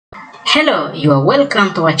Hello, you are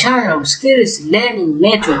welcome to our channel Skills Learning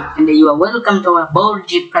Network, and you are welcome to our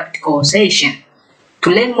biology practical session. To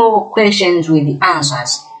learn more questions with the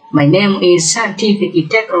answers, my name is scientific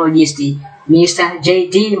technologist Mr.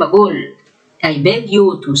 J.D.Maguru. I beg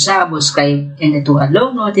you to subscribe and to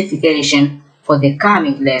allow notification for the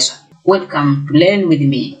coming lesson. Welcome to learn with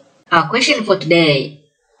me. Our question for today: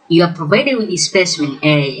 you are provided with the specimen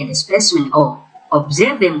A and the specimen O.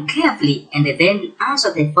 Observe them carefully and then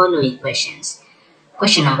answer the following questions.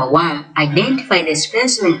 Question number 1. Identify the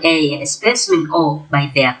specimen A and the specimen O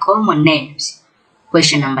by their common names.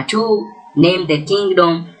 Question number 2. Name the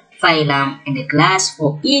kingdom, phylum, and the class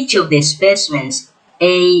for each of the specimens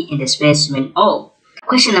A and the specimen O.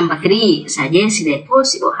 Question number 3. Suggest the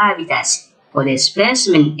possible habitats for the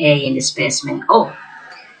specimen A and the specimen O.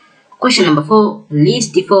 Question number 4.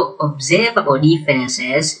 List 4 observable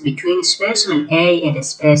differences between specimen A and the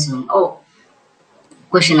specimen O.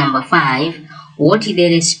 Question number 5. What is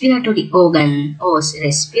the respiratory organ or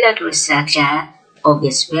respiratory structure of the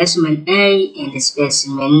specimen A and the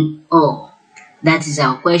specimen O? That is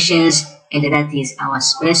our questions, and that is our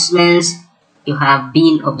specimens you have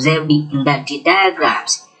been observed in that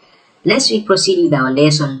diagrams. Let's proceed with our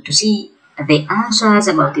lesson to see the answers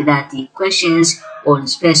about that questions on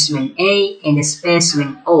specimen A and the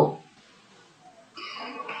specimen O.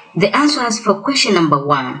 The answers for question number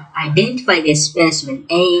 1. Identify the specimen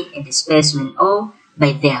A and the specimen O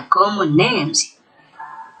by their common names.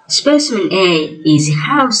 Specimen A is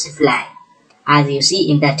housefly, as you see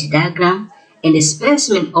in that diagram, and the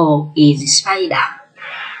specimen O is spider.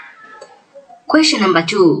 Question number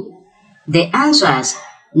 2. The answers: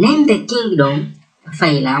 name the kingdom,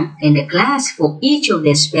 phylum, and the class for each of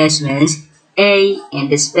the specimens A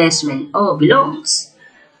and the specimen O belongs.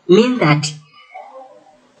 Mean that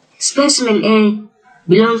specimen A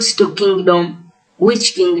belongs to kingdom,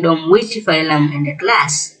 which phylum, and the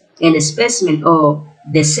class, and the specimen O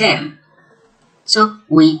the same. So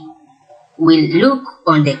we will look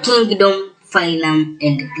on the kingdom, phylum,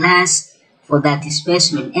 and the class for that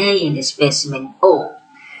specimen A and the specimen O.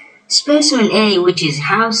 Specimen A, which is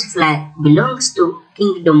housefly, belongs to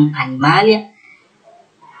kingdom Animalia,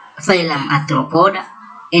 phylum Arthropoda,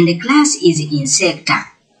 and the class is Insecta.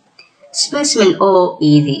 Specimen O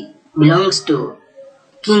belongs to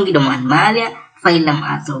kingdom Animalia, phylum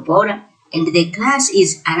Arthropoda, and the class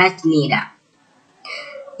is Arachnida.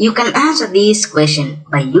 You can answer this question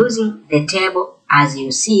by using the table as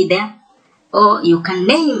you see there, or you can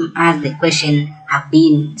name as the question have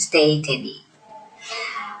been stated.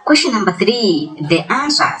 Question number 3. The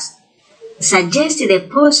answers: suggest the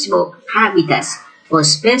possible habitats for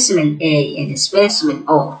specimen A and specimen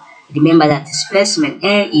O. Remember that specimen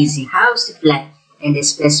A is housefly and the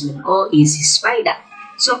specimen O is spider.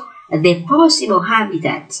 So the possible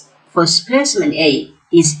habitat for specimen A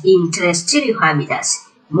is in terrestrial habitats,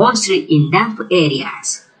 mostly in damp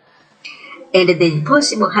areas. And the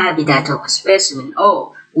possible habitat of specimen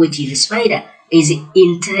O, which is spider, is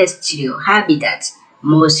in terrestrial habitats,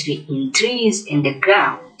 mostly in trees and the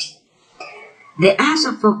ground. The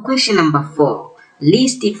answer for question number 4.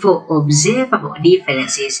 List 4 observable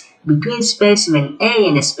differences between specimen A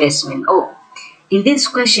and specimen O. In this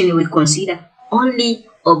question, we will consider only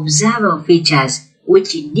observable features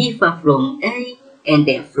which differ from A and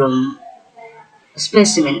from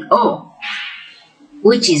specimen O,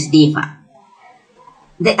 which is differ.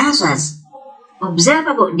 The answers: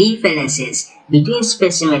 observable differences between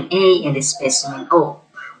specimen A and specimen O.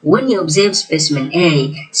 When you observe specimen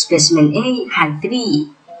A has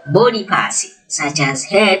 3 body parts such as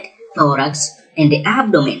head, thorax, and the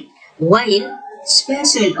abdomen, while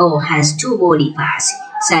specimen O has 2 body parts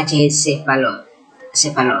such as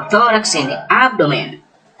cephalothorax and the abdomen.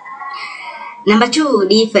 Number 2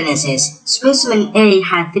 differences: specimen A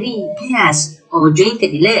has 3 pairs of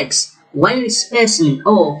jointed legs, while specimen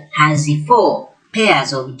O has 4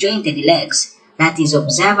 pairs of jointed legs. That is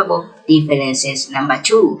observable differences number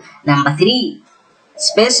 2. Number 3.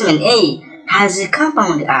 Specimen A has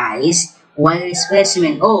compound eyes, while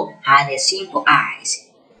specimen O has simple eyes.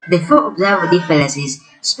 The 4 observable differences: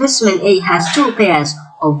 specimen A has 2 pairs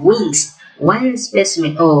of wings, while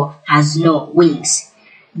specimen O has no wings.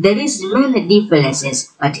 There is many differences,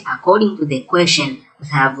 but according to the question, we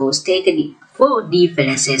have stated 4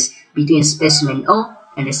 differences between specimen O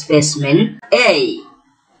and specimen A.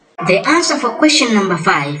 The answer for question number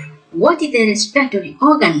 5. What is the respiratory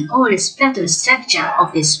organ or respiratory structure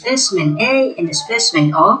of the specimen A and the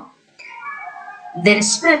specimen O? The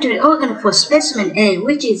respiratory organ for specimen A,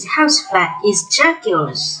 which is housefly, is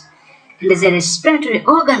tracheoles, and the respiratory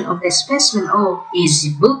organ of the specimen O is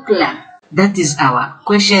buccal. That is our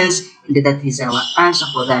questions, and that is our answer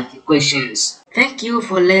for that questions. Thank you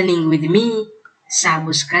for learning with me.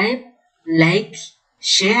 Subscribe, like,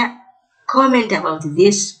 share, comment about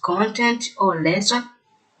this content or lesson,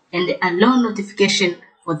 and allow notification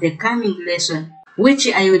for the coming lesson which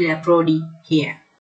I will upload here.